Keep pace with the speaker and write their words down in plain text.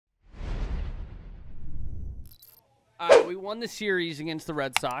we won the series against the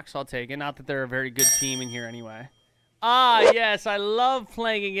Red Sox. I'll take it. Not that they're a very good team in here anyway. Ah, yes, I love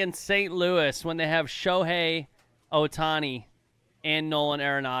playing against St. Louis when they have Shohei Ohtani and Nolan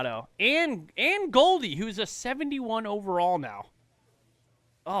Arenado. And Goldie, who's a 71 overall now.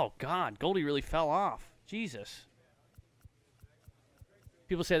 Oh, God, Goldie really fell off. Jesus.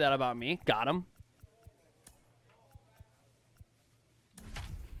 People say that about me. Got him.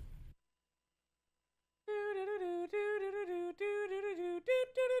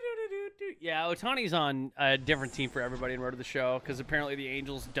 Yeah, Ohtani's on a different team for everybody in Road to the Show because apparently the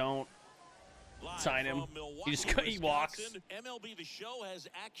Angels don't sign him. He walks. MLB The Show has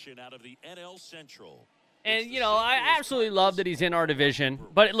action out of the NL Central. And, you know, I absolutely love that he's in our division.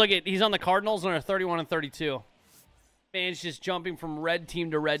 But look, he's on the Cardinals and are 31-32. Fans just jumping from red team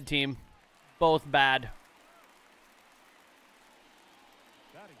to red team. Both bad.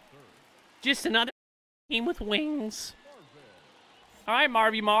 Just another team with wings. All right,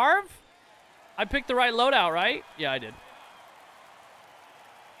 Marvy Marv. I picked the right loadout, right? Yeah, I did.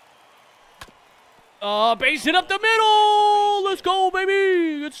 Base it up the middle. Let's go,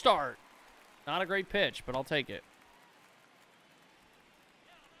 baby. Good start. Not a great pitch, but I'll take it.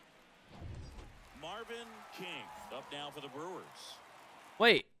 Marvin King up now for the Brewers.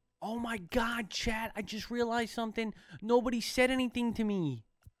 Wait. Oh, my God, chat. I just realized something. Nobody said anything to me.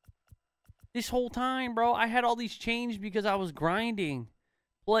 This whole time, bro, I had all these changed because I was grinding.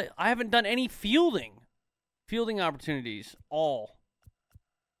 I haven't done any fielding. Fielding opportunities. All?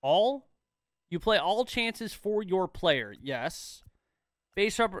 You play all chances for your player. Yes.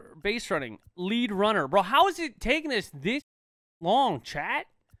 Base running. Lead runner. Bro, how is it taking us this long, chat,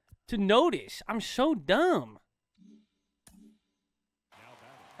 to notice? I'm so dumb.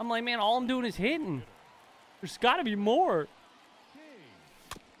 I'm like, man, all I'm doing is hitting. There's got to be more.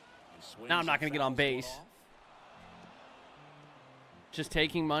 Now I'm not going to get on base. Just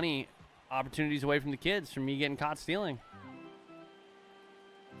taking money opportunities away from the kids from me getting caught stealing.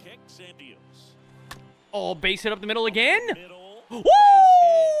 Kicks and deals. Oh, base it up the middle again? Woo!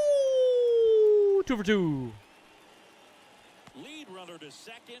 2 for 2. Lead runner to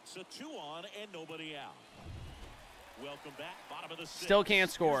second, so 2 on and nobody out. Welcome back, bottom of the 6th. Still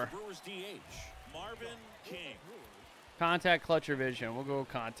can't score. Brewers DH, Marvin King. Contact, clutch, or vision. We'll go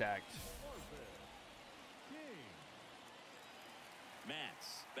contact.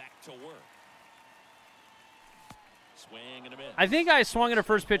 Mats back to work. Swing and a miss. I think I swung at a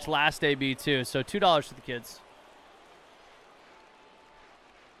first pitch last AB too, so $2 to the kids.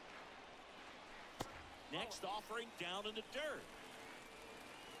 Next offering down in the dirt.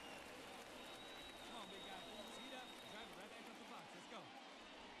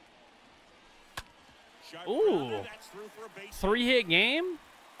 Ooh. 3-hit game.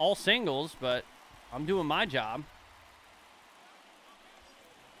 All singles, but I'm doing my job.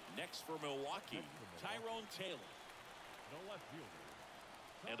 Next for Milwaukee, Tyrone Taylor.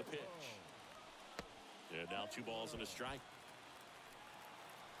 And a pitch. Yeah, now 2 balls and a strike.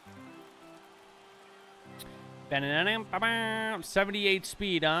 78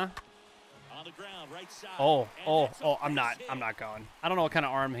 speed, huh? On the ground, right side. Oh, I'm not going. I don't know what kind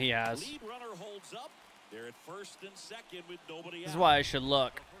of arm he has. Lead runner holds up. They're at first and second with nobody out. This is why I should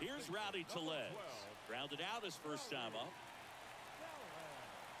look. Here's Rowdy Tellez. Grounded out his first time up.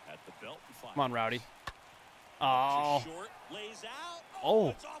 At the belt and fire. Come on, Rowdy. Oh. Short, lays out.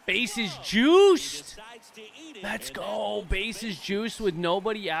 Oh, bases juiced. Let's go. Bases juiced with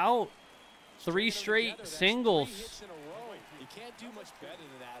nobody out. 3 straight singles. You can't do much better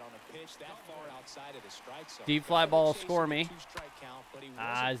than that on a pitch that far outside of the strike zone. Deep fly ball score me.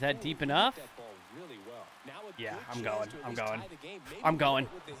 Is that deep enough? Yeah, I'm going.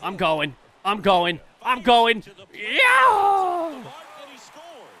 Yeah!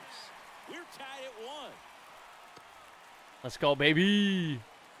 Let's go, baby.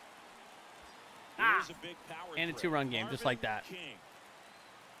 Ah. And a 2-run game, just like that.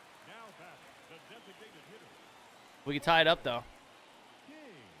 We can tie it up, though.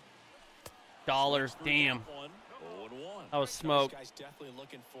 $. Damn. That was smoke. Guy's definitely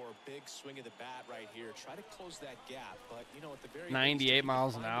looking for a big swing of the bat right here. Try to close that gap, but you know at the very 98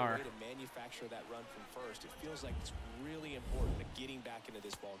 miles an hour. To manufacture that run from first, it feels like it's really important to getting back into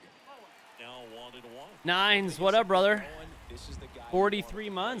this ballgame. Now 1-1. Nines, what up, brother? 43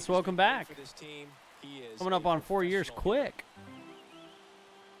 months. Welcome back. Coming up on 4 years quick.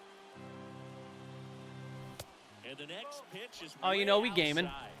 And the next pitch is oh, you know, we gaming.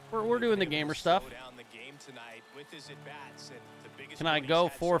 We're doing the gamer stuff. Can I go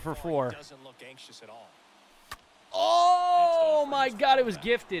 4 for 4? Oh, my God, it was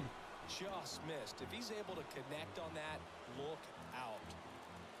gifted. Just missed. If he's able to connect on that, look out.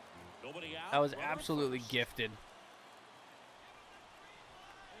 Nobody out. That was absolutely gifted.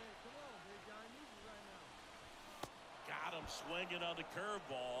 Got him swinging on the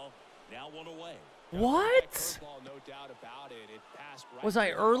curveball. Now one away. What? Curveball, no doubt about it. It passed right Was I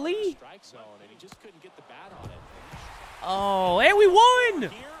through the early? strike zone, and he just couldn't get the bat on it. Oh, hey, we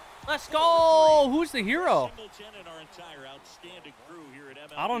won! Let's go! Who's the hero?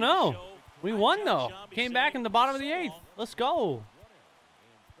 I don't know. We won, though. Came back in the bottom of the 8th. Let's go.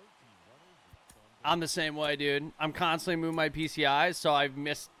 I'm the same way, dude. I'm constantly moving my PCIs, so I've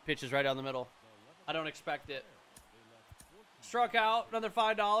missed pitches right down the middle. I don't expect it. Struck out. Another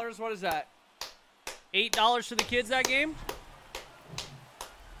 $5. What is that? $8 for the kids that game?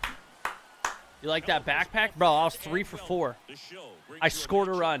 You like that backpack? Bro, I was 3 for 4. I scored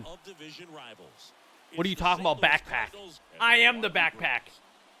a run. What are you talking about, backpack? I am the backpack.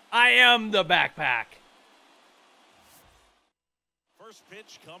 I am the backpack.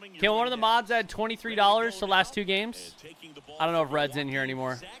 Okay, one of the mods had $23 the last 2 games. I don't know if Red's in here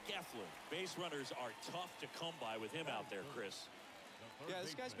anymore. Base runners are tough to come by with him out there, Chris. Yeah,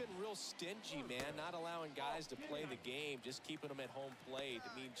 this guy's been real stingy, man. Not allowing guys to play the game, just keeping them at home plate. I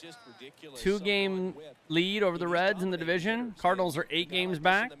mean, just ridiculous. 2-game lead over the Reds in the division. Cardinals are 8 games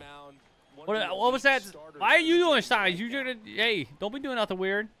back. What was that? Why are you doing signs? Hey, don't be doing nothing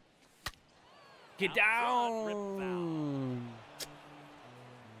weird. Get down.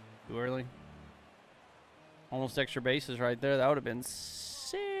 Too early. Almost extra bases right there. That would have been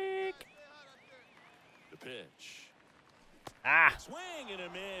sick. The pitch. Ah. Swing and a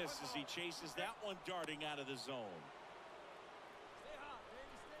miss as he chases that one darting out of the zone.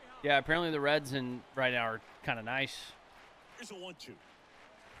 Yeah, apparently the Reds right now are kind of nice. Here's a 1-2.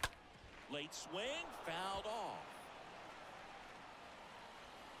 Late swing, fouled off.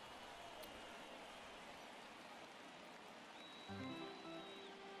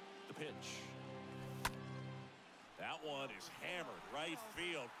 The pitch. That one is hammered right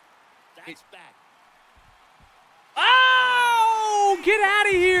field. That's back. Oh, get out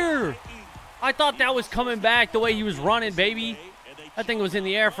of here. I thought that was coming back the way he was running, baby. That thing was in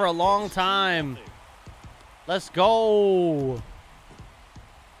the air for a long time. Let's go.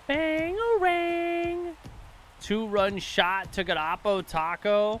 Bang-a-rang. 2-run shot to Garapo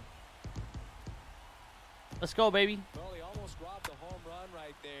Taco. Let's go, baby. Well, he almost robbed the home run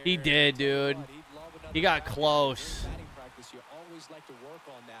right there. He did, dude. He got close. Like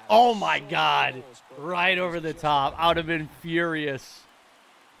oh, my God. Right over the top. I would have been furious.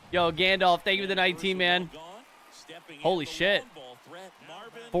 Yo, Gandalf, thank you for the 19, man. Holy shit.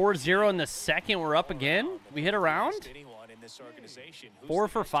 4-0 in the second. We're up again. We hit a round. 4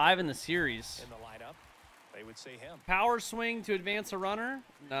 for 5 in the series. Power swing to advance a runner.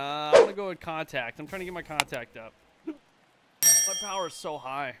 Nah, I'm going to go with contact. I'm trying to get my contact up. My power is so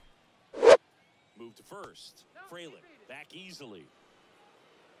high. Move to first. Fralin back easily.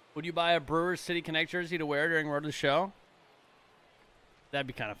 Would you buy a Brewers City Connect jersey to wear during Road to the Show? That'd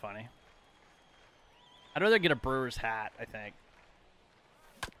be kind of funny. I'd rather get a Brewers hat, I think.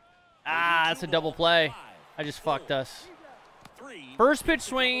 Ah, that's a double play. I just fucked us. First pitch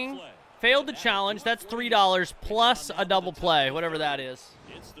swinging. Failed to challenge. That's $3 plus a double play, whatever that is.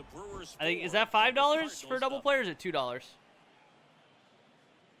 I think, is that $5 for a double play or is it $2?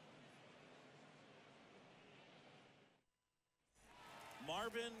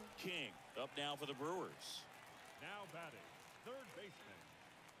 Marvin King up now for the Brewers. Now batting, third baseman,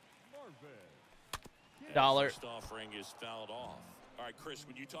 Marvin. Dollar. First offering is fouled off. All right, Chris,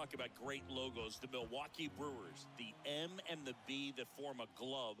 when you talk about great logos, the Milwaukee Brewers, the M and the B that form a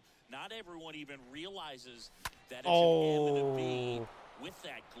glove, not everyone even realizes that it's an M and a B with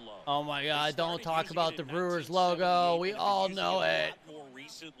that glove. Oh, my God. Don't talk about the Brewers logo. We all know it. More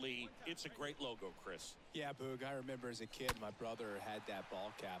recently, it's a great logo, Chris. Yeah, Boog, I remember as a kid, my brother had that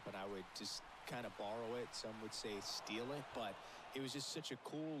ball cap, and I would just kind of borrow it. Some would say steal it, but it was just such a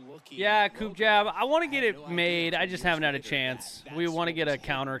cool looking. Yeah, Coop Jab. I want to get it made. I just haven't had a chance. We want to get a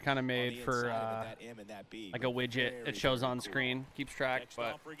counter kind of made for like a widget that shows on screen, keeps track,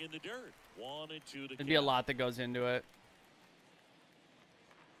 but there'd be a lot that goes into it.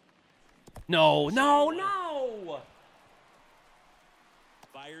 No, no, no!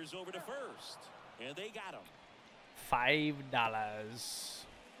 Fires over to first, and they got him. $5.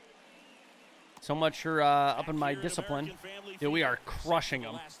 So much for upping my discipline. Dude, we are crushing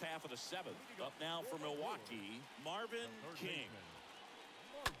them. Last half of the seventh. Up now for Milwaukee, Marvin King.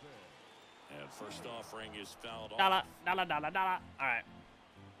 And first offering is fouled off. Dollar. All right.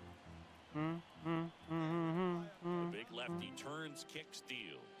 The big lefty turns, kicks,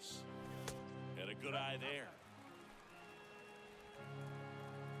 deals. Good eye there.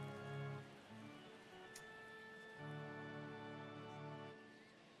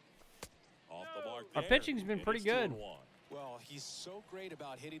 Off the mark Our there, pitching's been and pretty it's good. 2-1. Well, he's so great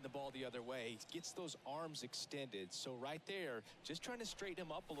about hitting the ball the other way. He gets those arms extended. So right there, just trying to straighten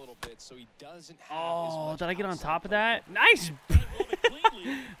him up a little bit so he doesn't have as Oh, much did I get on outside top of play that? coverage. Nice.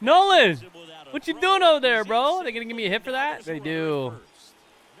 Cleanly, Nolan, without a what you throw, doing over there, he's bro? in They gonna give me a single, hit for that? there's a They runner do. at first.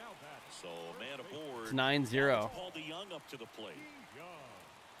 So man aboard. It's 9-0. Paul DeYoung up to the plate.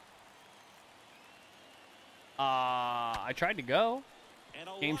 I tried to go. And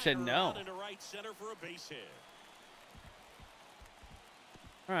a Game said liner no. out into right center for a base hit.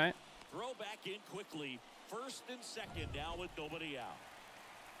 All right. Throw back in quickly. First and second now with nobody out.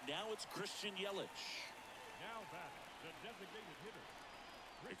 Now it's Christian Yelich. Now batting, the designated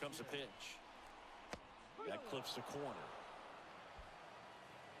hitter. Here comes a pitch. That clips the corner.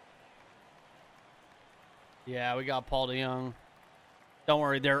 Yeah, we got Paul DeYoung. Don't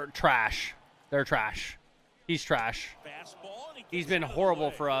worry, they're trash. They're trash. He's trash. Fastball, and He's gets been out of the horrible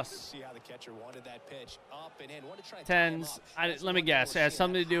way. for us. See how the catcher wanted that pitch up and in. Wanted to try and tie him Tens. up. That's Let me one thing guess. It we're has seeing,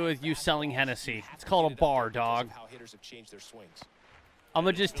 something that to do with high you selling fastball. Hennessy. You have It's to called get a it up bar, there because dog. of how hitters have changed their swings. I'm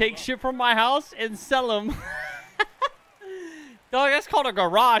gonna just take shit from my house and sell them. Dog, that's called a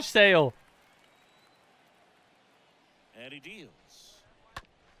garage sale. And he deals.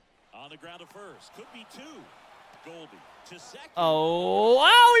 On the ground to first. Could be two. Goldie to second.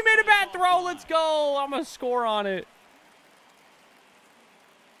 Oh, we made a bad throw. Let's go. I'm gonna score on it.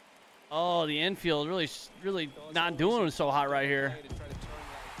 Oh, the infield really not doing so hot right here.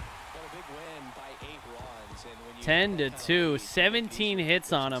 10-2, 17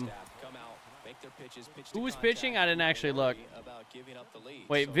 hits on him. Who was pitching? I didn't actually look.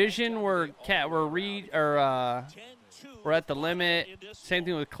 Wait, Vision, we're at the limit. Same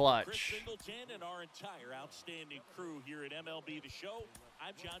thing with Clutch. And our entire outstanding crew here at MLB The Show.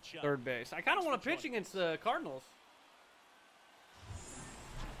 I'm John Shaw. Third base. I kind of want to pitch against the Cardinals.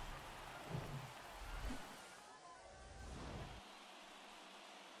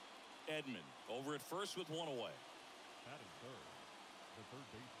 Edmund over at first with one away. Batting third, the third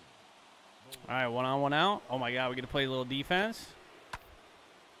baseman. All right, 1 on, 1 out. Oh my God, we get to play a little defense.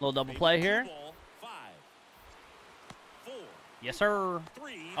 Little double play here. Ball, 5, 4, Yes, sir.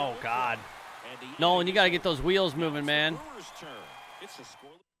 3. Oh God. And the Nolan, you got to inning get those wheels moving, man. Brewers' turn. It's a score.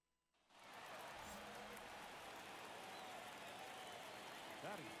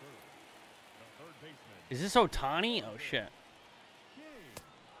 Batting third, the third baseman. Is this Ohtani? Oh shit.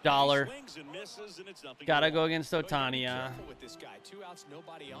 Dollar. Swings and misses, and it's nothing Gotta more. go against Ohtani. Careful with this guy. 2 outs,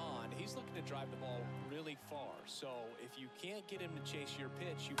 nobody on. He's looking to drive the ball really far. So if you can't get him to chase your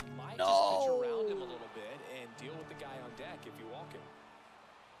pitch, you might just pitch around him a little bit and deal with the guy on deck if you walk him.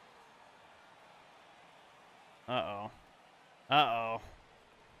 Uh-oh. Uh-oh.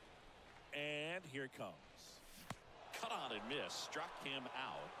 And here it comes. Cut on and miss. Struck him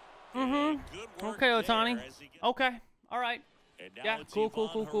out. Mm-hmm. And good work Okay, Ohtani. there as he gets- Okay. All right. And now Yeah, it's cool.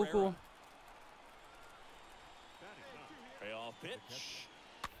 Ivan Herrera. Cool. Payoff pitch.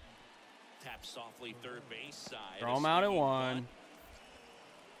 Tap softly third base side. Throw him out at Swinging 1.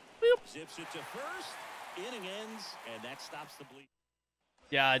 bunt. Zips it to first. Inning ends, and that stops the bleed.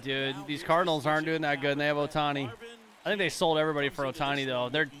 Yeah, dude. These Cardinals aren't doing that good, and they have Ohtani. I think they sold everybody for Ohtani, though.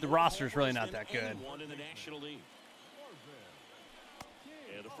 The roster's really not that good. Anyone in the National League.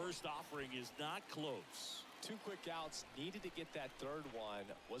 And the first offering is not close. 2 quick outs, needed to get that third one,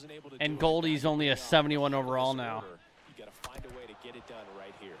 wasn't able to And do it. Goldie's only a Back 71 in the overall first now. order. You got to find a way to get it done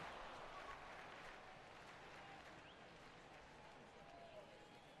right here.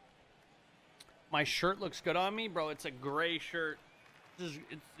 My shirt looks good on me, bro. It's a gray shirt.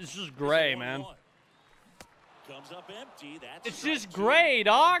 It's just gray, man. Comes up empty. That's It's strike just 2. gray,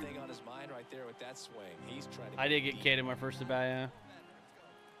 dog. Thing on his mind right there with that swing. He's trying to I did get deep. K'd in my first at bat, yeah.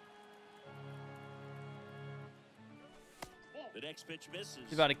 The next pitch misses.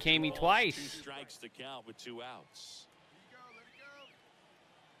 He's about to K me 2 balls, twice. 2 strikes to count with 2 outs.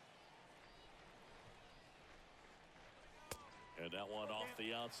 And that one off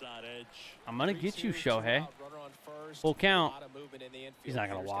the outside edge. I'm going to get you, 3-2, Shohei. 2 out, runner on first. Full count. A lot of movement in the infield. He's not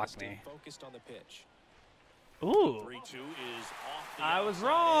gonna Hitters walk gotta stay me. Focused on the pitch. Ooh. 3-2 is off the I was outside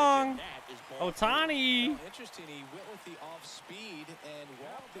wrong. edge, and that is ball 2. Ohtani. Well, interesting. He went with the off speed and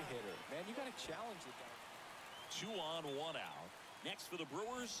walked the hitter. Man, you got to challenge the guy. 2 on, 1 out. Next for the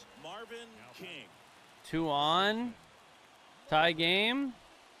Brewers, Marvin King. 2 on. Tie game.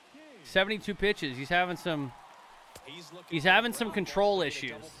 72 pitches. He's having some control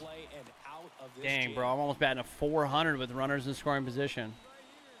issues. Dang, bro. I'm almost batting a 400 with runners in scoring position.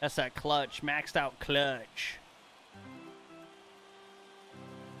 That's that clutch. Maxed out clutch.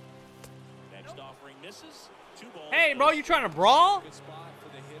 Next offering misses. 2 balls. Hey, bro, you trying to brawl? Good spot for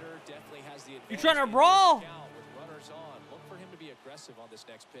the hitter. Definitely has the You advantage trying to in brawl? this count with runners on. Look for him to be aggressive on this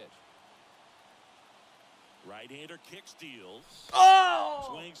next pitch. Right-hander kicks, deals. Oh!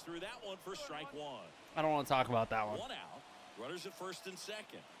 Swings through that one for strike 1. I don't want to talk about that one. 1 out. Runners at first and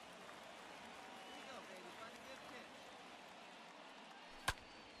second.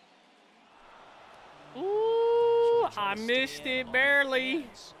 Ooh, I missed it barely.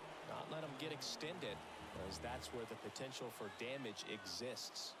 Not let him get extended, as that's where the potential for damage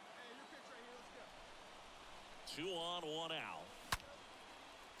exists. 2 on, 1 out.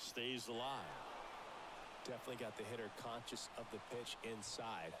 Stays alive. Definitely got the hitter conscious of the pitch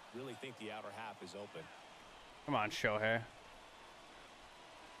inside. Really think the outer half is open. Come on, Shohei.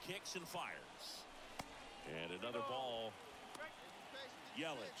 Kicks and fires. And another ball.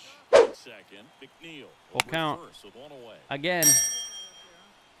 Yelich in second. McNeil. Full count. First with 1 away. Again.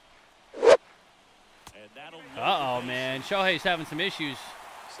 And that'll Uh-oh, man. Shohei's having some issues.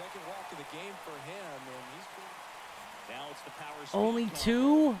 Second walk of the game for him, and he's been... Now it's the power Only speed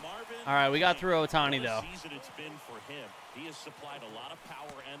 2? Marvin, All right, we got through Ohtani, what a though. season it's been for him. He has supplied a lot of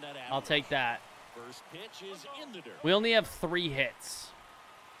power and that I'll take that. First pitch is in the dirt. We only have 3 hits.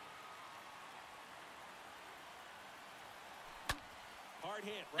 Hard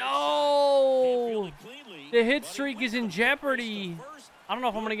hit, right No! side. Can't feel it cleanly, The hit but he streak went is in from first to jeopardy. first. I don't know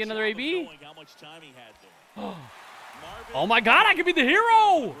if I'm going to get another Good job of AB. knowing how much time he had there. Marvin Oh, my God. I can be the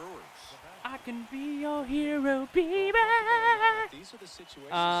hero. Brewers. I can be your hero, baby. These are the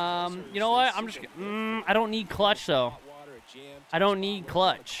situations You know what? I'm just... I don't need clutch, though. I don't need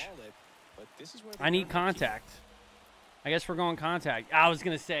clutch. I need contact. I guess we're going contact. I was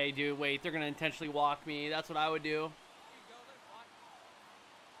going to say, dude, wait. They're going to intentionally walk me. That's what I would do.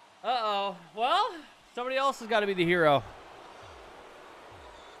 Uh-oh. Well, somebody else has got to be the hero.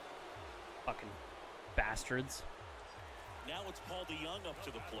 Fucking bastards. Now it's Paul DeYoung up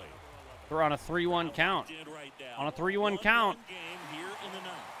to the plate. We're on a 3-1 count. Did right now. On a 3-1 1-1 count. game here in the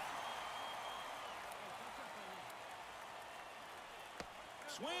ninth.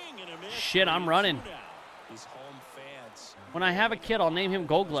 Swing and a miss. Shit, I'm running. These home fans. When I have a kid, I'll name him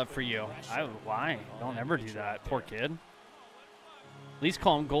GoldGlove for you. Why? Don't ever do that. Poor kid. At least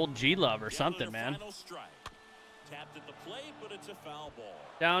call him GoldGlove or something, man. Final strike. Tapped at the plate, but it's a foul ball.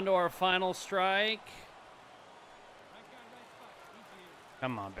 Down to our final strike.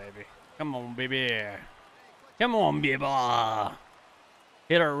 Come on, baby. Come on, baby. Come on, baby.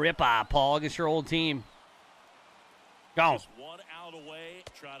 Hit a rip-eye, Paul, against your old team. Go. Just 1 out away.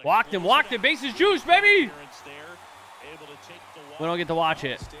 Try to Walked him, close walked it him. out. Bases juice, baby. Clearance there. Able to take the walk. We don't get to watch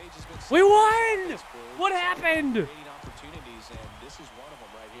it. Stage has been We won! Pittsburgh. What happened? Creating opportunities, and this is one of them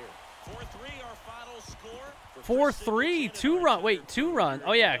right here. 4-3 our final score. 4-3, 2-run. Wait, 2-run.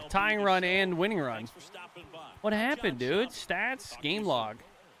 Oh, yeah, tying run and winning run. Thanks for stopping by. What happened, John dude? Schneider. Stats, Talk to you game soon. log.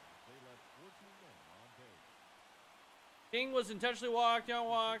 King was intentionally walked, down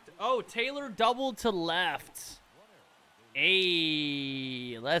walked. Oh, Taylor doubled to left.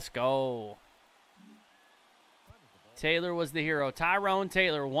 Hey, let's go. Taylor was the hero. Tyrone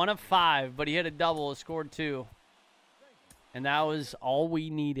Taylor, 1 of 5, but he hit a double, scored 2. And that was all we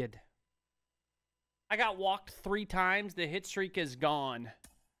needed. I got walked 3 times. The hit streak is gone.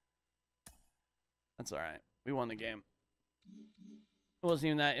 That's all right. We won the game. It wasn't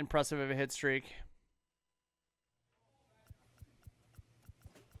even that impressive of a hit streak.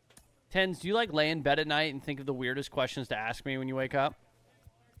 Tens, do you like lay in bed at night and think of the weirdest questions to ask me when you wake up?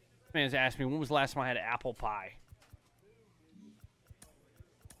 This man has asked me, when was the last time I had apple pie?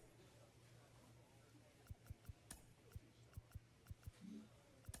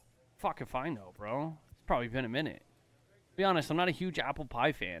 Fuck if I know, bro. It's probably been a minute. To be honest, I'm not a huge apple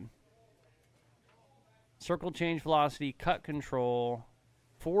pie fan. Circle change velocity, cut control,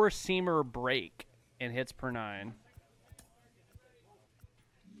 4-seamer break, and hits per 9.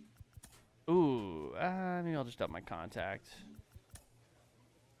 Ooh, maybe I'll just up my contact.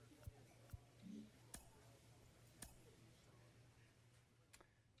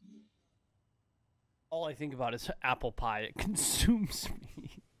 All I think about is apple pie. It consumes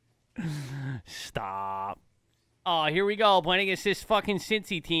me. Stop. Oh, here we go. Playing against this fucking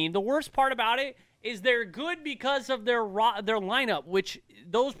Cincy team. The worst part about it is they're good because of their lineup, which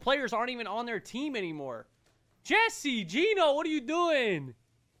those players aren't even on their team anymore. Jesse, Gino, what are you doing?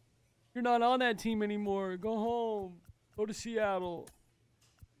 You're not on that team anymore. Go home. Go to Seattle.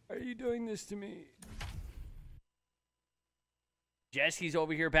 Why are you doing this to me? Jesse's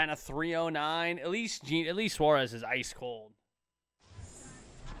over here batting a 309. At least Suarez is ice cold.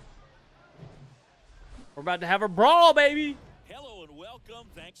 We're about to have a brawl, baby. Hello and welcome.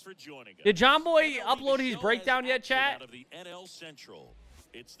 Thanks for joining us. Did John Boy MLB upload his show breakdown has yet, action chat? out of the NL Central.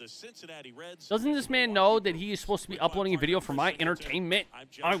 It's the Cincinnati Reds. Doesn't this man know that he is supposed to be uploading a video for my entertainment?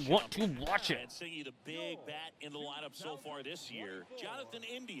 I want to watch it. And seeing you the big bat in the lineup so far this year, Jonathan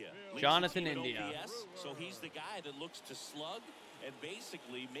India. leads Jonathan the team in India. OPS, so he's the guy that looks to slug and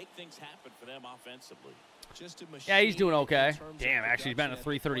basically make things happen for them offensively. Just a Yeah, he's doing machine okay. in terms of Damn, actually, he's batting a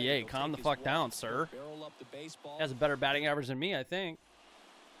production at the plate. 338. He'll Calm the take fuck his down, walk, sir. barrel up the baseball. He has a better batting average than me, I think.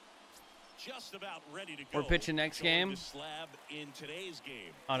 Just about ready to go. We're pitching next Going game. to Slab in today's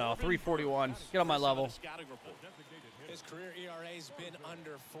game. Oh, no, Irvin 341. Burns, Get on my first level. the scouting report. His career ERA's been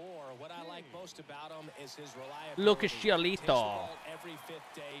under 4. What I like most about him is his reliability. Look at Takes the Chialito. ball every fifth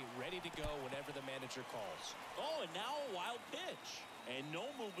day, ready to go whenever the manager calls. Oh, and now a wild pitch. And no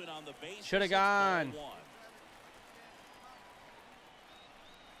movement on the base. Shoulda gone.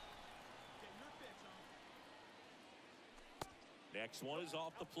 Next one is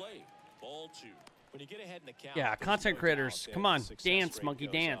off the plate. Ball 2. When you get ahead in the count, Yeah, there's content no creators, doubt come that on, the success dance, rate monkey,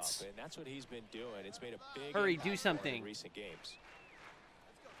 goes dance. up, and that's what he's been doing. It's made a big Hurry, impact do for him something. in recent games.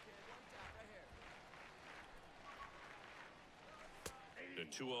 The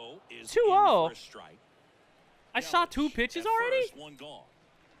 2-0 is 2-0? in for a strike. I saw 2 Yelich pitches at already? first, one gone.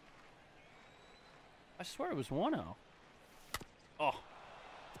 I swear it was 1-0. Oh.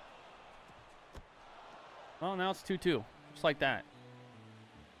 Well, now it's 2-2. Just like that.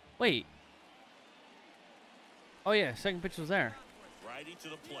 Wait. Oh, yeah. Second pitch was there. Righty to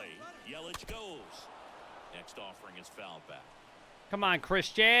the plate. Yelich goes. Next offering is fouled back. Come on,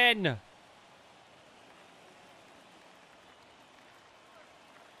 Christian. And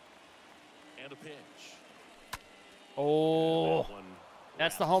a pitch. Oh. That one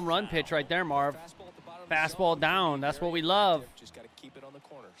That's the wrapped home run foul. pitch right there, Marv. Fastball at the bottom of the Fastball zone, down. can be That's what very we love. effective. Just got to keep it on the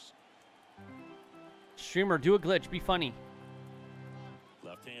corners. Streamer, do a glitch. Be funny.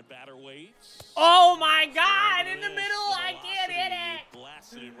 Left-hand batter waits. Oh, my God. In the middle. I can't hit it.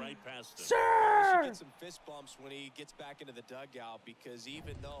 Blasted it right past him. He Sir. should get some fist bumps when he gets back into the dugout because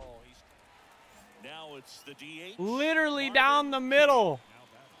even though he's Now it's the DH. Literally Marvin down the King. middle. Now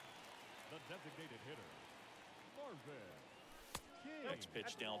batting, the designated hitter, Marvin King. Next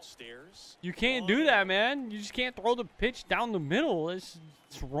pitch downstairs. You can't do that, man. You just can't throw the pitch down the middle. It's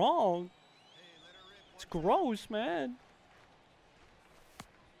wrong. It's gross, man.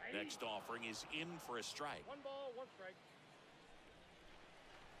 Next offering is in for a strike. 1 ball, 1 strike.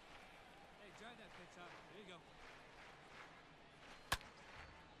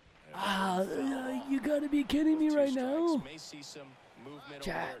 You gotta be kidding me with 2 right strikes, now. may see some movement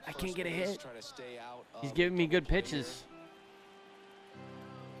Chat, over there at I can't first get a base, hit. try to stay out He's of giving me double good play pitches.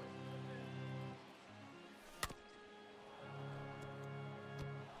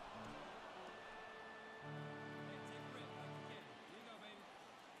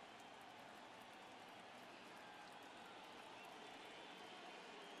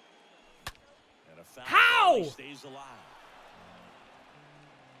 And a foul How? ball, he stays alive.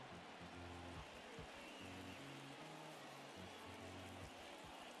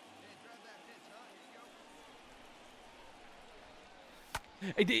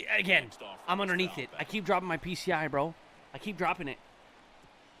 Again, I'm underneath it. I keep dropping my PCI, bro. I keep dropping it.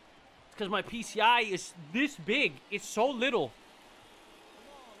 It's because my PCI is this big. It's so little.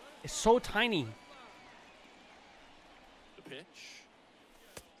 It's so tiny. The pitch.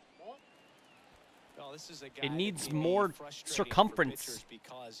 No, this is a guy It that needs can be more frustrating for circumference. pitchers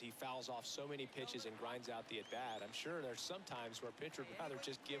because he fouls off so many pitches and grinds out the at-bat. I'm sure there's some times where a pitcher would rather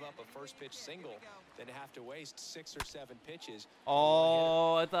just give up a first pitch single than to have to waste 6 or 7 pitches.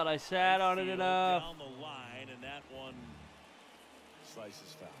 Oh, I thought I sat on it Field enough. down the line, and that one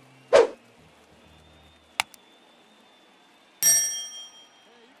slices foul.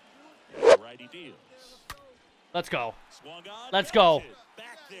 Righty deals. Let's go. Swung on, Let's got go. it.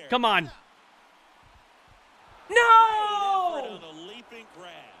 Back there. Come on. Right No! on a leaping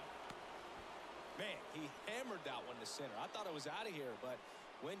grab. Man, he hammered that one to center. I thought it was out of here, but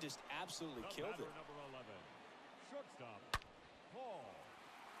Wynn just absolutely The killed batter, it. number 11, shortstop, Paul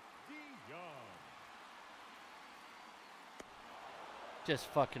DeYoung. Just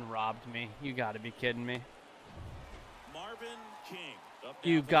fucking robbed me. You gotta be kidding me. Marvin King. Up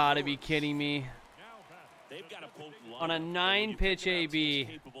You now for the gotta be Brewers. kidding me. Now batting, They've got a potent On a lineup, but when you 9-pitch think about teams AB.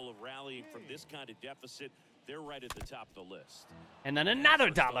 capable of rallying from this kind of deficit, they're right at the top of the list. And then another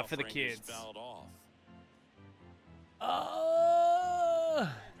First dollar for the offering is kids. fouled off.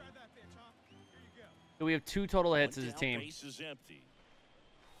 So we have 2 total hits as a One down, team. base is empty.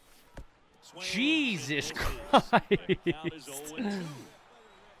 Swing, Jesus misses. The count is Christ. 0-2.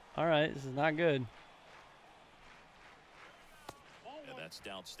 All right, this is not good. That's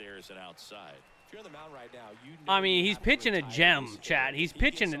downstairs and outside. If you're on the mound right now, you I know mean, you he's have to pitching a retire gem, this Chad. hitter. He's If he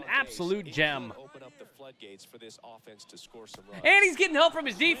pitching gets an on base, absolute it gem. could open up the floodgates for this offense to score some runs. And he's getting help from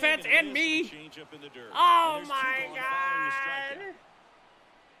his defense and me. Change up in the dirt. Oh, And there's two my gone following a strikeout. God.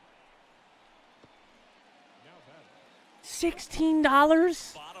 $16?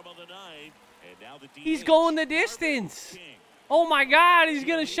 Bottom of the ninth, and now the He's DH, going the Marvin distance. King. Oh, my God. He's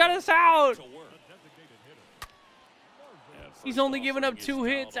going to shut us out. To work. Yeah, He's first only given up offering is 2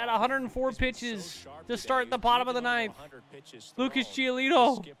 hits fouled at off. 104 So pitches sharp to today. start the bottom of the Even over ninth. 100 pitches Lucas thrown,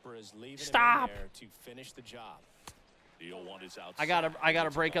 Giolito. the skipper is leaving it in Stop. there to finish the job. The 0-1 is outside. I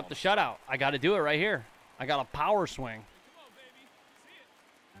gotta break up the shutout. I gotta do it right here. I got a power swing.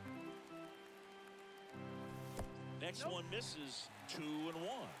 Next one misses. 2-1.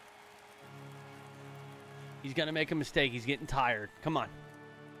 He's gonna make a mistake. He's getting tired. Come on.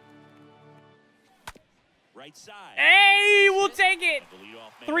 Right side. Hey, we'll take it. The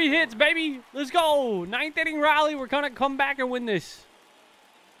leadoff man 3 hits, baby. Let's go. 9th inning rally. We're gonna come back and win this.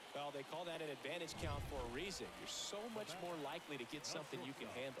 Well, they call that an advantage count for a reason. You're so much more likely to get something you can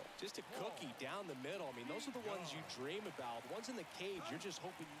handle. Just a cookie down the middle. I mean, those are the ones you dream about. The ones in the cage, you're just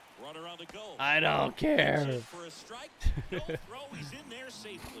hoping. Runner on the go. I don't care. Pitches for a strike. No throw. He's in there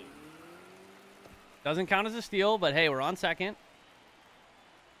safely. Doesn't count as a steal, but hey, we're on second.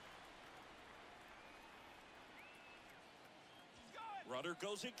 Runner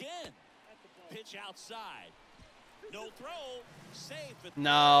goes again. Pitch outside. No throw. Safe. At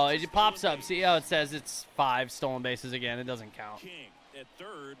No, third. It's a it pops stolen up. base. See how it says it's 5 stolen bases again. It doesn't count. King at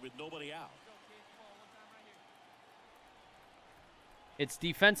third with nobody out. It's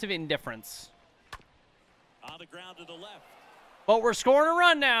defensive indifference. On the ground to the left. But we're scoring a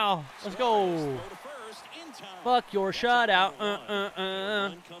run now. Let's go. Throw to first in time. Fuck your That's a shutout. number one.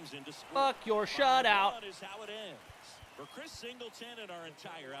 The run comes in to score. Fuck your 5-1 shutout. is how it ends. For Chris Singleton and our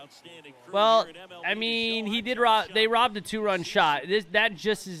entire outstanding crew Well, here at MLB, I mean, he did rob. They robbed a 2-run shot. That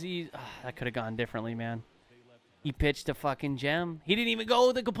just as easy. That could have gone differently, man. He pitched a fucking gem. He didn't even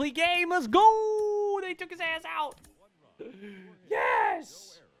go the complete game. Let's go. They took his ass out.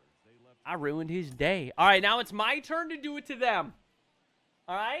 Yes. I ruined his day. All right, now it's my turn to do it to them.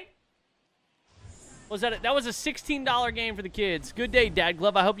 All right. That was a $16 game for the kids. Good day, Dad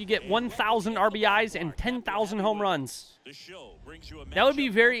Glove. I hope you get 1,000 RBIs and 10,000 home runs. The show brings you a That would be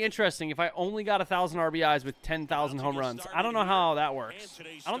matchup very interesting if I only got 1,000 RBIs with 10,000 home runs. I don't know how that works.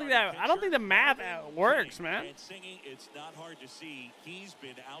 I don't think the math works, man. And singing, it's not hard to see. He's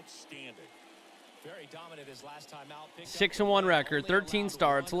been outstanding. Very dominant his last time out. 6-1 record, 13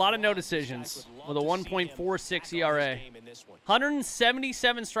 starts, a lot of no decisions with a 1.46 ERA.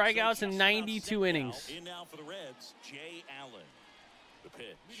 177 strikeouts in 92 innings. In now for the Reds, Jay Allen. The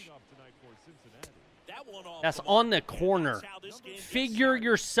pitch. That one off That's the on mark, the and corner. that's how this game gets Figure started.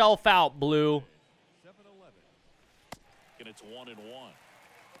 yourself out, Blue. And it's 1-1.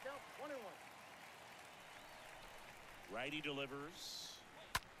 Righty delivers.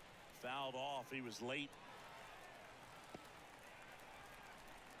 Fouled off. He was late.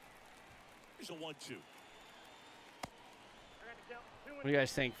 Here's a 1-2. What do you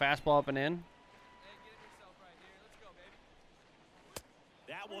guys think? Fastball up and in?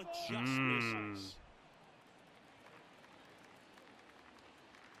 That one just misses.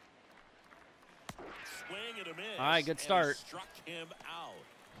 Swing and a miss. All right, good and it start. Struck him out.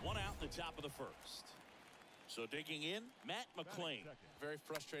 One out in the top of the first. So digging in, Matt McClain. Very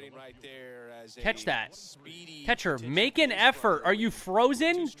frustrating right there as a Catch that. speedy Catcher, potential make an base effort. runner. Are you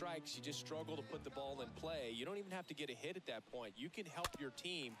frozen? 2 strikes, you just struggle to put the ball in play. You don't even have to get a hit at that point. You can help your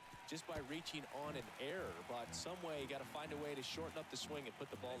team just by reaching on an error, but some way you got to find a way to shorten up the swing and put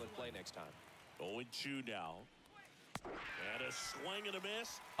the ball in play next time. 0-2 now. And a swing and a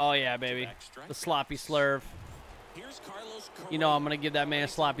miss. Oh, yeah, baby. The sloppy slurve. Here's Carlos Correa. You know I'm going to give that man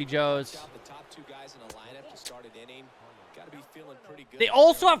sloppy joes. The top 2 guys in the lineup to start an inning. Got to be feeling pretty good. They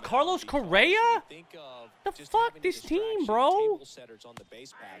also have Carlos Correa? Think of The just fuck, having a this team, distraction, bro? table setters on the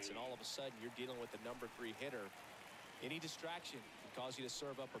base paths, and all of a sudden you're dealing with the number 3 hitter. Any distraction can cause you to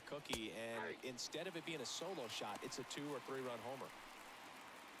serve up a cookie, and instead of it being a solo shot, it's a 2 or 3 run homer.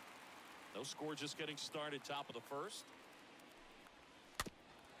 No score, just getting started. Top of the first.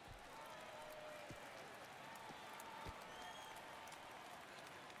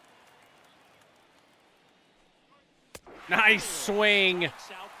 Nice swing.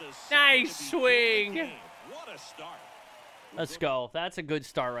 Nice swing. What a start. Let's go. That's a good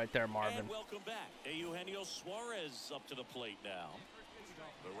start right there, Marvin. And welcome back. Eugenio Suarez up to the plate now.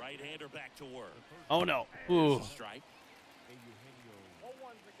 The right-hander back to work. Oh, no. Ooh. Strike.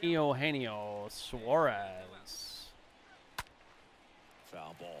 Eugenio Suarez.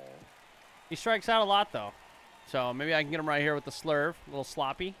 Foul ball. He strikes out a lot, though. So maybe I can get him right here with the slurve. A little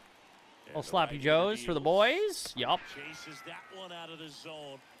sloppy. Little sloppy joes for the boys. Yup. Chases that one out of the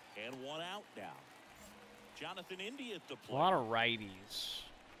zone, and one out now. Jonathan India at the plate. A lot of righties,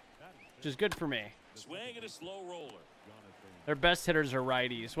 which is good for me. Swing and a slow roller. Their best hitters are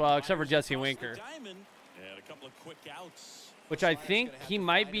righties. Well, except for Jesse Winker, And a couple of quick outs. which I think he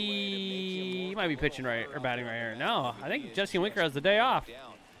might be pitching right or batting right here. No, I think Jesse Winker has the day off.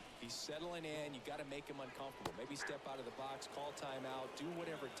 He's settling in. You got to make him uncomfortable. Maybe step out of the box, call timeout, do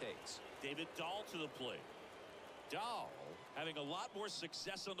whatever it takes. David Dahl to the plate. Dahl having a lot more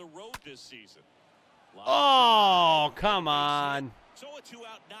success on the road this season. Oh, come on. So a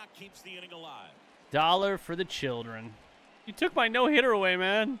 2-out knock keeps the inning alive. Dollar for the children. You took my no-hitter away,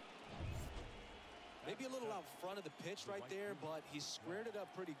 man. Maybe a little out front of the pitch right there, but he squared it up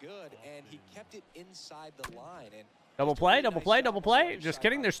pretty good, and he kept it inside the line. And double play, double play, double play. Just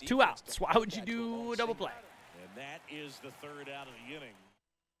kidding. There's 2 outs. Why would you do a double play? And that is the 3rd out of the inning.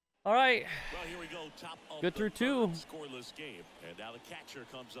 All right. Well, here we go. Top of Good through the 2. scoreless game. And now the catcher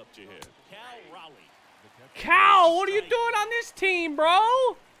comes up to hit. Cal Raleigh. Cal, what are you doing on this team,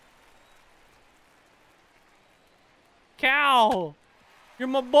 bro? Cal, you're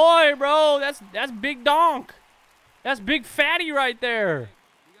my boy, bro. That's big donk. That's big fatty right there.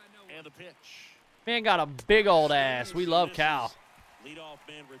 And a pitch. Man got a big old ass. We love Cal. Leadoff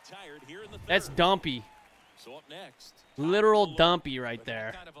man retired here in the 3rd. That's dumpy. So up next. Literal dumpy right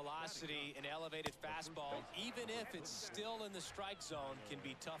there. That kind of velocity and elevated fastball, even if it's still in the strike zone, can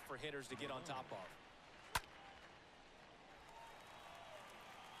be tough for hitters to get on top of.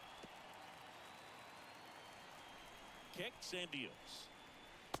 Kicks and deals.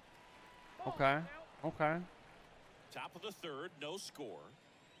 Okay. Okay. Top of the 3rd, no score.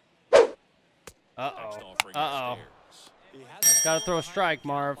 Uh-oh. Offering Uh-oh. upstairs. He hasn't Gotta throw a strike,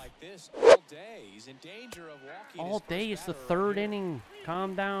 Marv. like this all day. He's in danger of walking All his day. first It's the batter 3rd here. inning.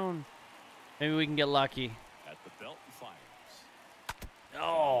 Calm down. Maybe we can get lucky. At the belt and fires.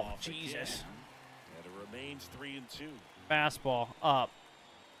 Oh, Off Jesus. again. And it remains 3-2. Fastball up.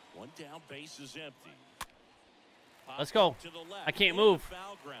 One down, base is empty. Let's go. To the left, I can't in move. the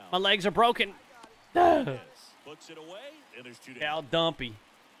foul ground. My legs are broken. Yes. Puts it away, and there's 2 down. Cal dumpy.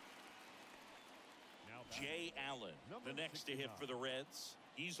 Jay Allen, the next to hit for the Reds.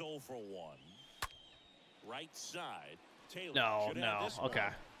 He's 0 for 1. Right side. Taylor No, should have no. this one. Okay.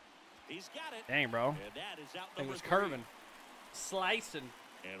 He's got it. Dang, bro. And that is out I think it number was 3. curving. Slicing.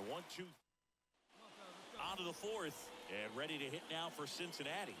 And 1-2. On to the 4th. And ready to hit now for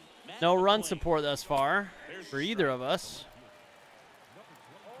Cincinnati. Matt No run McClain. support thus far for either of us.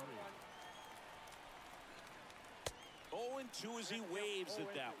 0-2 as he waves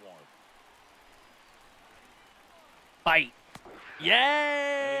at that one. Fight.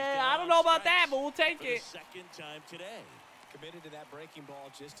 Yeah. I don't know about that, but we'll take For the it. 2nd time today. Committed to that breaking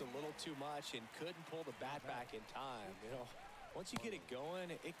ball just a little too much and couldn't pull the bat back in time. You know, once you get it going,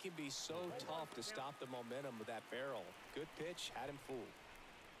 it can be so tough to stop the momentum with that barrel. Good pitch, had him fooled.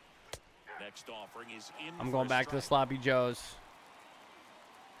 Next offering is in. I'm going back to the sloppy joes.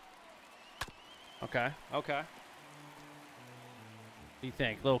 Okay. Okay. What do you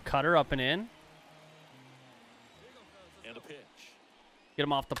think? Little cutter up and in. And a pitch. Get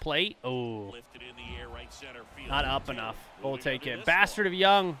him off the plate. Oh, Lifted in the air, right center field. not up Taylor enough. moving We'll take into it. this Bastard one. of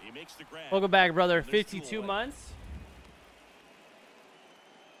Young. He makes the grab. Welcome back, brother. This 52 away. months.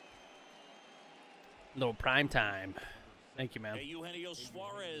 Little prime time. Thank you, man. Hey, Eugenio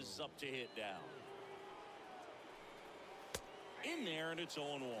Suarez up to hit down. In there, and it's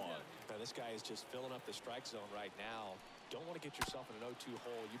 0-1. Now, this guy is just filling up the strike zone right now. Don't want to get yourself in an 0-2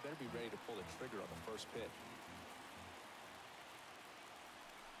 hole. You better be ready to pull the trigger on the first pitch.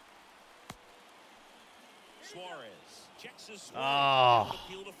 Suarez checks his swing. Oh.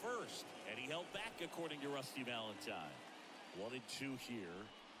 Appeal to first, and he held back according to Rusty Valentine. 1-2 here.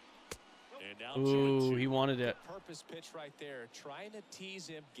 And now Ooh, 2-2. he wanted it. Purpose pitch right there. Trying to tease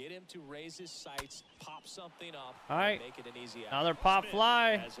him, get him to raise his sights, pop something up, All right. and make it an easy out. Another pop Smith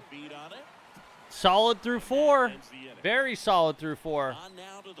fly. has a beat on it. Solid through 4. Ends the inning. Very solid through 4. On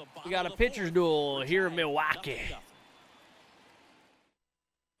now to the bottom We got a of the pitcher's 4th. duel We're here in tied. Milwaukee. 0-0.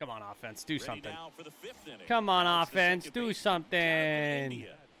 Come on, offense. Do Ready something. now for the 5th inning. Come on, Now it's the offense. second Do baseman, something. Jonathan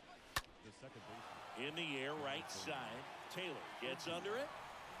India. In the air, right side. Taylor gets under it.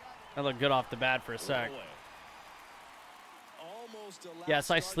 That looked good off the bat for a sec. Away. Almost a last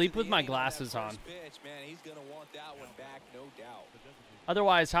Yes, I start to sleep the with my inning on that glasses first on. Pitch. Man, he's going to want that one back, no doubt.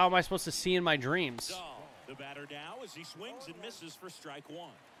 Otherwise, how am I supposed to see in my dreams? Dahl, the batter now as he swings and misses for strike 1.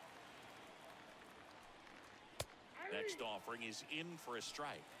 Next offering is in for a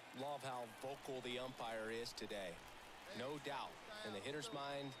strike. Love how vocal the umpire is today. No doubt. In the hitter's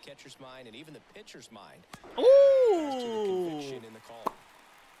mind, catcher's mind, and even the pitcher's mind. As to the conviction in the call.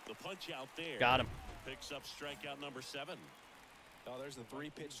 The punch out there. Got him. Picks up strikeout number 7. Oh, there's the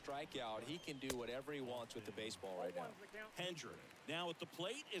 3-pitch strikeout. He can do whatever he wants with the baseball right now. Hendrick now at the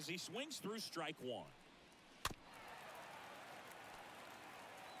plate as he swings through strike 1.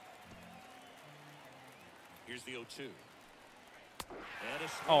 Here's the 0-2.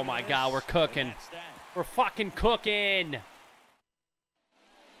 Oh my God, we're cooking. We're fucking cooking.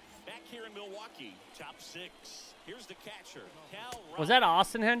 Back here in Milwaukee, top 6. Here's the catcher. Was that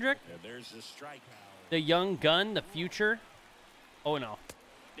Austin Hendrick? And there's the strike. The young gun, the future? Oh no.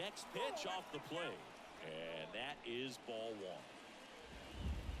 Next pitch off the plate. And that is ball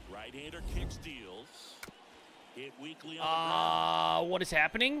 1. Right-hander kick steals. Hit weakly on the ground. What is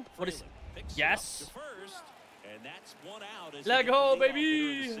happening? What is? Yes. First, and that's one out. Let go,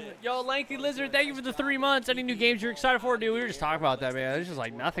 baby. Yo, Lengthy Lizard, thank you for the 3 months. Any new games you're excited for, dude? We were just talking about that, man. There's just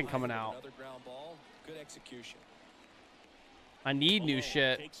like nothing coming out. Another ground ball. Good execution. I need new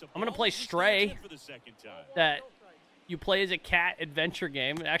shit. I'm gonna play Stray. That you play as a cat adventure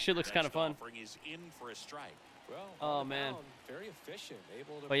game. It actually looks kind of fun. Oh man. Very efficient,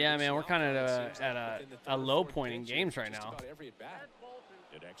 able to but yeah, man, we're kind of at a low point in games right now.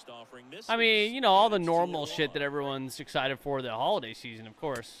 I mean, you know, all the normal shit that everyone's excited for the holiday season, of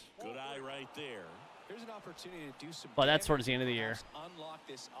course. Good eye right there. Here's an opportunity to do some. But that's towards the end of the year. Unlock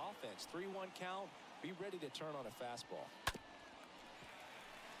this offense. 3-1 count. Be ready to turn on a fastball.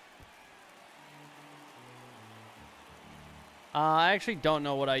 I actually don't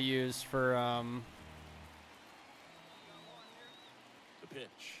know what I use for the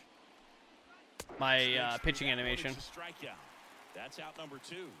pitch. My pitching animation. That's out number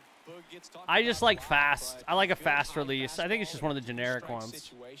 2. I just like fast. I like a fast release. I think it's just one of the generic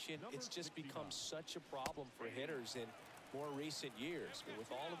ones. It's just become such a problem for hitters in more recent years.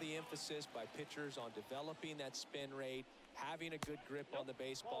 With all of the emphasis by pitchers on developing that spin rate, having a good grip on the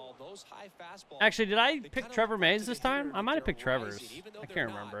baseball, those high fastballs. Actually, did I pick Trevor Mays this time? I might have picked Trevor's. I can't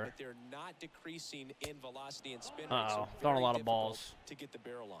remember. But they're not decreasing in velocity and spin rate. Uh-oh, throwing a lot of balls. To get the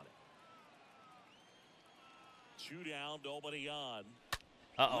barrel on it. 2 down, nobody on.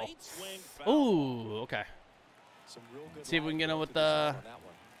 Uh-oh. Ooh, okay. See if we can get him with a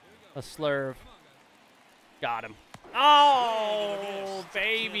slurve. Got him. Oh,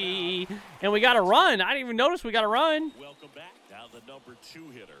 baby. And we got a run. I didn't even notice we got a run. Welcome back. Now the number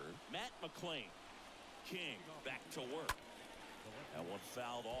 2 hitter, Matt McClain. King back to work. That one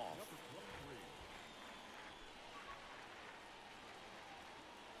fouled off.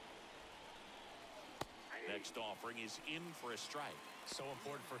 Next offering is in for a strike. So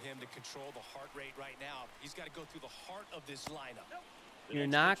important for him to control the heart rate right now. He's got to go through the heart of this lineup. You're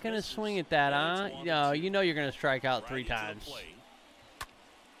not going to swing at that, huh? No, you know you're going to strike out 3 times.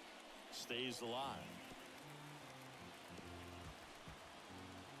 Stays alive.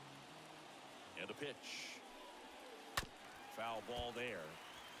 And a pitch. Foul ball there.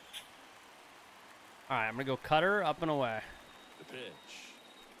 All right, I'm going to go cutter, up and away. The pitch.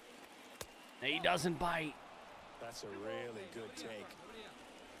 He doesn't bite. That's a really good take.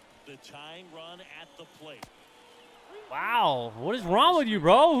 The tying run at the plate. Wow, what is wrong with you,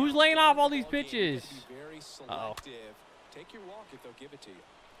 bro? Who's laying off all these pitches? Uh-oh. Take your walk if they'll give it to you.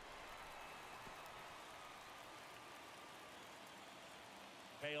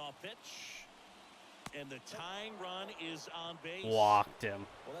 Payoff pitch. And the tying run is on base. Walked him.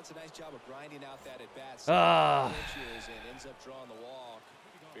 Well, that's a nice job of grinding out that at bat. Pitches and ends up drawing the walk.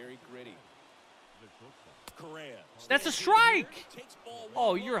 Very gritty. Correa. That's a strike.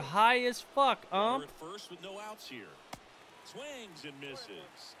 Oh, you're high as fuck, First with no outs here. Swings and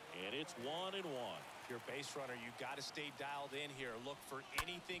misses. And it's 1-1. If you're a base runner, you got to stay dialed in here. Look for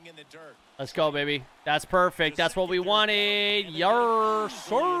anything in the dirt. Let's go, baby. That's perfect. That's what we wanted. Yes,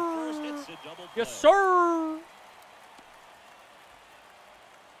 sir. Yes, sir.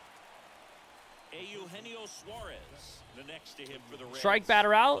 Eugenio Suarez. The next to him for the Reds. Strike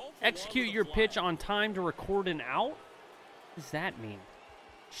batter out. Execute your pitch on time to record an out. What does that mean?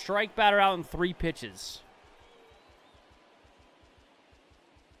 Strike batter out in 3 pitches.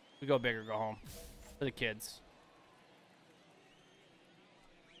 We go big or go home for the kids.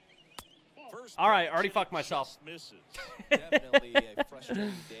 All right, already fucked myself. Definitely a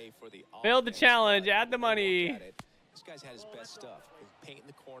frustrating day for the Failed the challenge. Add the money. This guy's had his best stuff. Painting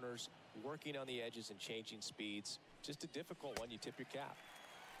the corners, working on the edges, and changing speeds. Just a difficult one. You tip your cap.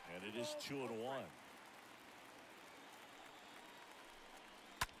 And it is 2-1.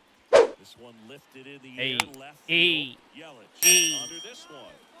 This one lifted in the Hey, air left hey, field. Yelich hey. under this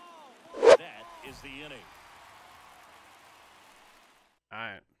one. That is the inning. All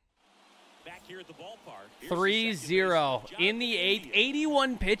right. Back here at the ballpark. 3-0 in the 8th.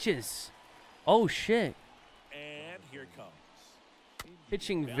 81 pitches. Oh, shit. And here it comes.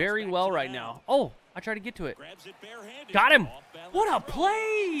 Pitching very well right now. Oh, I tried to get to it. Grabs it barehanded. Got him. Off balance What a throw.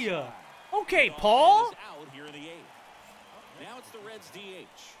 play. Okay, Dahl Paul. is out here in the 8th. Now it's the Reds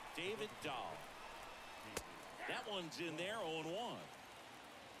DH, David Dahl. That one's in there, 0-1.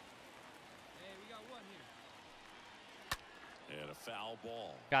 And a foul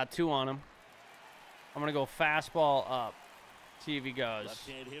ball. Got 2 on him. I'm going to go fastball up. See if he goes.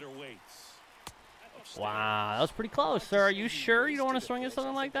 Left-hand hitter waits. Upstairs. Wow, that was pretty close, sir. Are you sure you don't want to swing at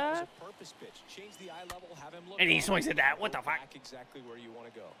something like that? And he swings at that. What the fuck? Exactly where you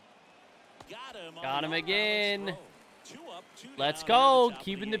want to go. Got him again. 2 up, 2 Let's down go. here at the top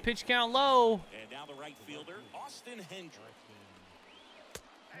Keeping of the 8th. pitch count low. And now the right fielder, Austin Hendrick.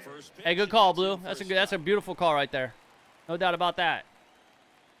 First pitch, Hey, good call, and Blue. in That's for a good. That's a beautiful call right there. No doubt about that.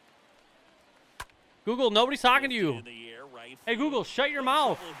 Google, nobody's talking to you. in the air, right Hey, field. Google, shut your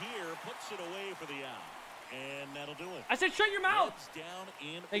mouth. Here puts it away for the out. And that'll do it. I said shut your mouth. Reds down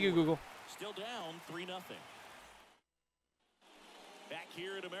in Thank you, order. Google. Still down 3-0. Back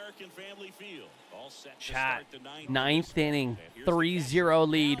here at American Family Field. All set to Chat. start the 9th inning. And here's the 3-0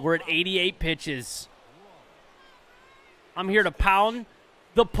 lead. We're at 88 pitches. I'm here to pound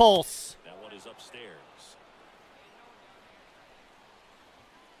the pulse. That one is upstairs.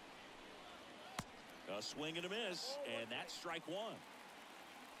 A swing and a miss, and that's strike 1.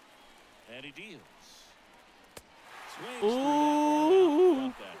 And he deals. Swings through that Ooh. one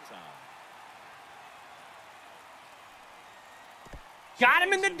out that time. Got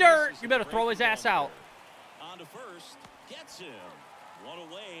him in the Swings and dirt. misses You at better the throw his breaking ass ball out. there. On to first, gets him. One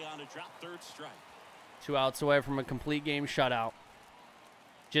away on a drop third strike. 2 outs away from a complete game shutout.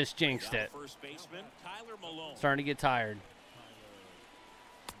 Just jinxed Now it. first baseman, Tyler Malone. Starting to get tired.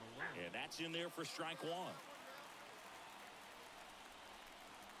 And that's in there for strike 1.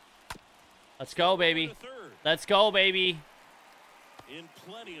 Let's go, baby. To third. Let's go, baby. In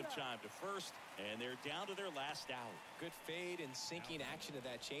plenty of time to first, and they're down to their last out. Good fade and sinking action of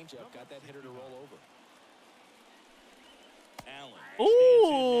that changeup. Got that hitter to roll over. Allen.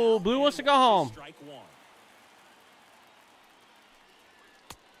 Ooh, Blue wants to go home. Strike 1.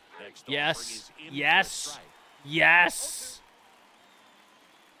 Next Yes. offering is in for a Yes. strike. Yes.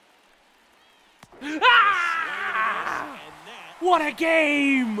 And Ah! that What a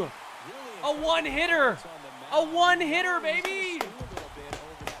game! Really A one-hitter. on the A mound. one-hitter, He's gonna baby. stew a little bit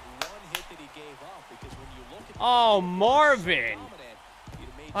over that one hit that he gave up, because when you look at the Oh, game, Marvin. dominant, he'd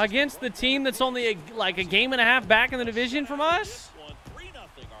have made just Against the one team that's pitch. only like a game and a half back in the division from us? this one,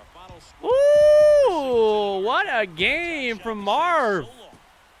 3-0, our final score. Ooh, what a game from Marv. So long.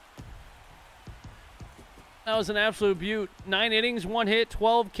 That was an absolute beaut. 9 innings, 1 hit,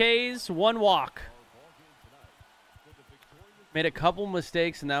 12 Ks, 1 walk. Made a couple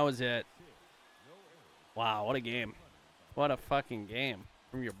mistakes, and that was it. Wow, what a game. What a fucking game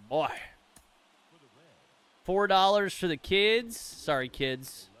from your boy. $4 for the kids. Sorry,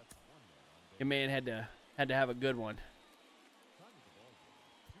 kids. Your man had to have a good one.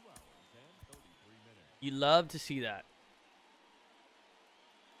 You love to see that.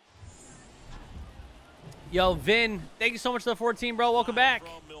 Yo, Vin, thank you so much for the 14, bro. Welcome back.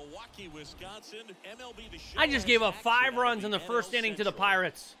 From Milwaukee, Wisconsin, MLB The Show I just gave has up action 5 out runs of in the NL first inning to the Central.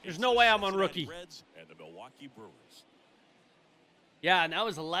 Pirates. There's It's no the way I'm on Cincinnati rookie. Reds and the Milwaukee Brewers. Yeah, and that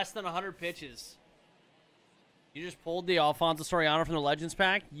was less than 100 pitches. You just pulled the Alfonso Soriano from the Legends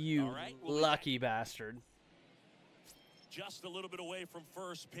pack? You All right, we'll be lucky bastard. Just a little bit away from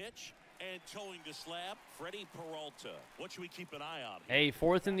first pitch and towing the slab, Freddie Peralta. What should we keep an eye on? Hey,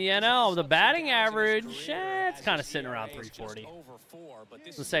 4th in the NL. The batting average, it's kind of sitting around 340.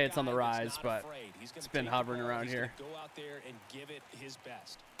 Let's say it's on the rise, but it's been hovering around here. Go out there and give it his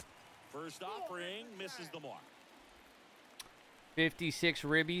best. First offering misses the mark. 56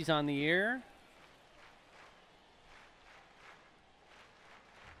 ribbies on the year.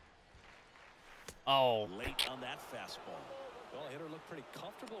 Oh, Late on that fastball. Well, hitter looked pretty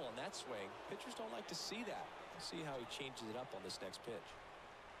comfortable on that swing. Pitchers don't like to see that. We'll see how he changes it up on this next pitch.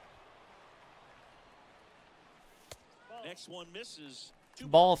 Next one misses. 2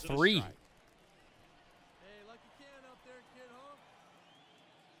 ball balls and a 3. strike.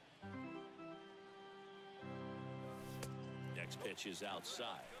 Next pitch is outside.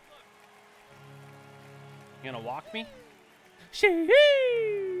 You gonna walk me?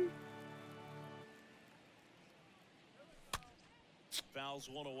 Shee-hee! Fouls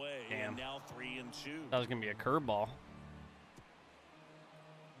Fouls one away. Damn. And now 3-2. That was going to be a curveball.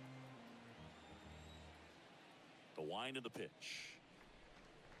 The wind of the pitch.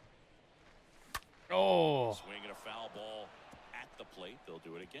 Oh. Swinging a foul ball at the plate. They'll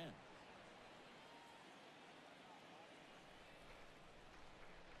do it again.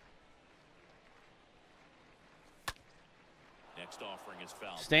 Next offering is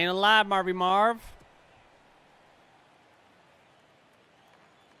foul. Staying alive, Marvy Marv.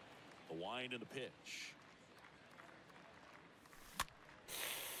 The wind and the pitch.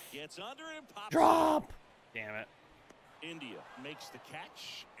 Gets under it and pops. Drop. Damn it. India makes the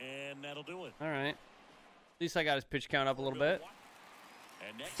catch, and that'll do it. All right. At least I got his pitch count up a little bit.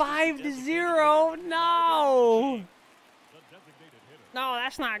 And next is 5-0. the designated No. The designated hitter. No,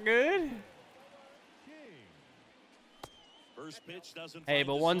 that's not good. King. First pitch doesn't Hey, find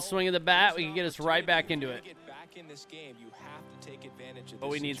but the one zone. swing of the bat, we can get us right back into To it. get back in this game, you have to take advantage of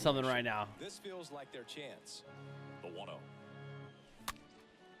But this we need something situation. right now. This feels like their chance. The 1-0.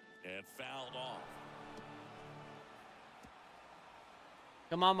 And fouled off.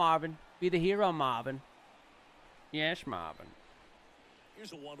 Come on, Marvin. Be the hero, Marvin. Yes, Marvin.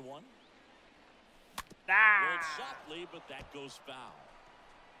 Here's a 1-1. Rolled Ah! softly, but that goes foul.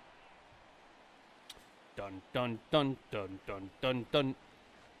 Dun, dun, dun, dun, dun, dun, dun.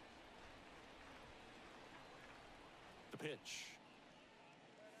 The pitch.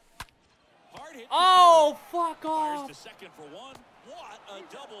 Hard hit. Oh, fuck Fires off. to second for one. What a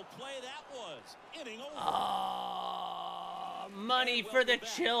double play that was. Inning over. Oh, money And for the welcome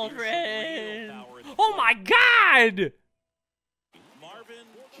back. Here's some real children. power in the Oh, play. my God. Marvin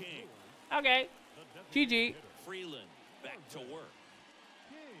King. Okay. GG. Freeland back to work.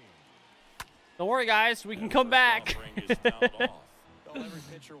 Don't worry, guys. We can come back. Offering is fouled off. Well, every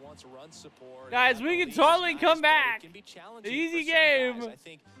pitcher wants run support. Guys, and we I can believe totally it's come nice, but back. It can be challenging Easy for some game. guys. I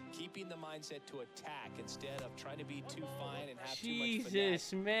think keeping the mindset to attack instead of trying to be too fine and have too much Jesus,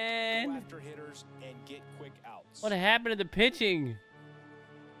 finesse. Go man. after hitters and get quick outs. What happened to the pitching?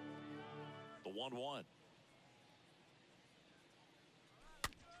 The 1-1.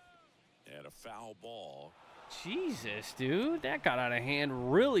 And a foul ball. Jesus, dude. That got out of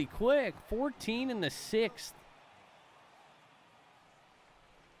hand really quick. 14 in the 6th.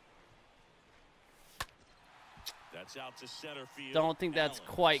 That's out to center field. Don't think that's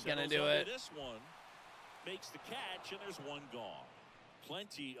Allen quite gonna settles do under it. This one makes the catch, and there's one gone.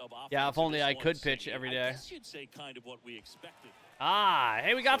 Plenty of offense. Yeah, if in only this I one, could pitch Siggy. every I day. guess you'd say kind of what we expected. Ah,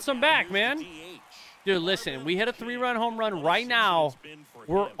 hey, we got So some now back, here's man. the DH. Dude, listen, Marvin we hit a King. 3-run home run What a right season now. it's been for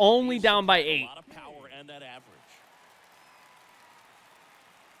We're him. only He's down by a 8. lot of power and that average.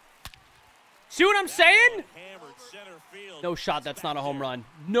 See what I'm That saying? one hammered center field. No shot, It's that's back not a home there. run.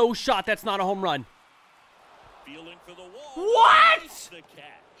 No shot, that's not a home run. Fielding for the wall. What? Makes the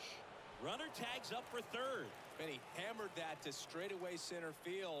catch. Runner tags up for third. And he hammered that to straightaway center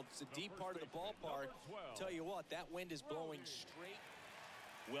field. It's a deep part of the ballpark. Tell you what, that wind is blowing straight.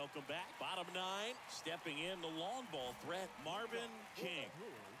 Welcome back. Bottom 9. Stepping in the long ball threat, Marvin King.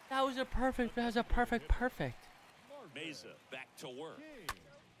 That was a perfect. Mesa back to work.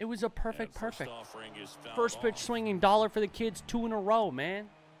 It was a perfect. And first offering is fouled First pitch off. swinging, dollar for the kids, 2 in a row, man.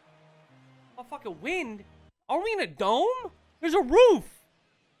 Oh, fucking wind? Are we in a dome? There's a roof.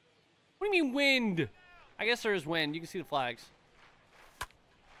 What do you mean wind? I guess there is wind. You can see the flags.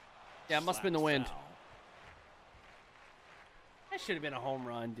 Yeah, it must have been the wind. Foul. That should have been a home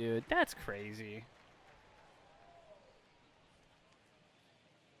run, dude. That's crazy.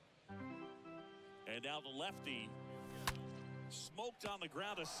 And now the lefty smoked on the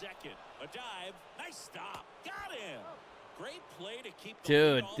ground a second. A dive. Nice stop. Got him. Great play to keep the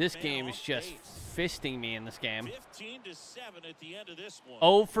Dude, lead-off this man game off is just base. fisting me in this game. 15-7 at the end of this one.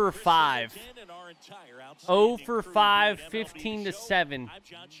 0 for Chris 5. Singleton and our entire 0 outstanding for crew 5, here at MLB 15 The to Show. 7. I'm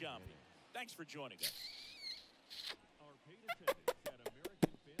John Champion. Thanks for joining us. Our paid attendance at American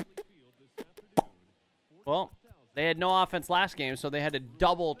Family Field this afternoon. Well, they had no offense last game, so they had to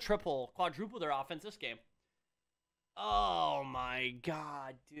double, triple, quadruple their offense this game. Oh, my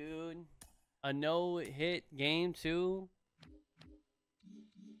God, dude. A no-hit game, too.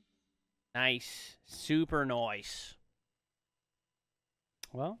 Nice. Super nice.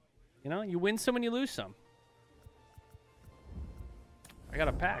 Well, you know, you win some and you lose some. I got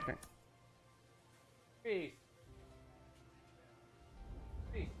a pack. Peace.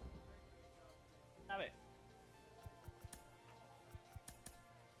 Peace. Have it.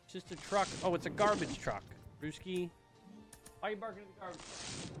 It's just a truck. Oh, it's a garbage truck. Brewski. Why are you barking at the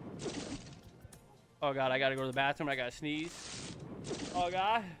garbage? Oh, God, I got to go to the bathroom. I got to sneeze. Oh,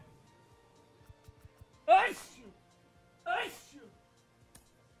 God.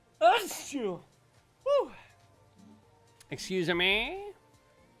 Woo. Excuse me.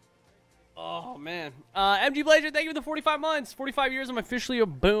 Oh, man. MG Blazer, thank you for the 45 months. 45 years, I'm officially a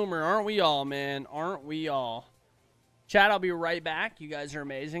boomer. Aren't we all, man? Aren't we all? Chat, I'll be right back. You guys are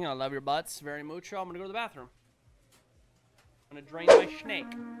amazing. I love your butts very mucho. I'm going to go to the bathroom. I'm going to drain my snake.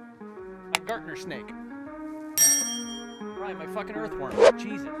 My Gartner snake. Right, my fucking earthworm.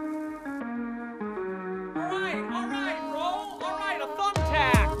 Jesus. All right.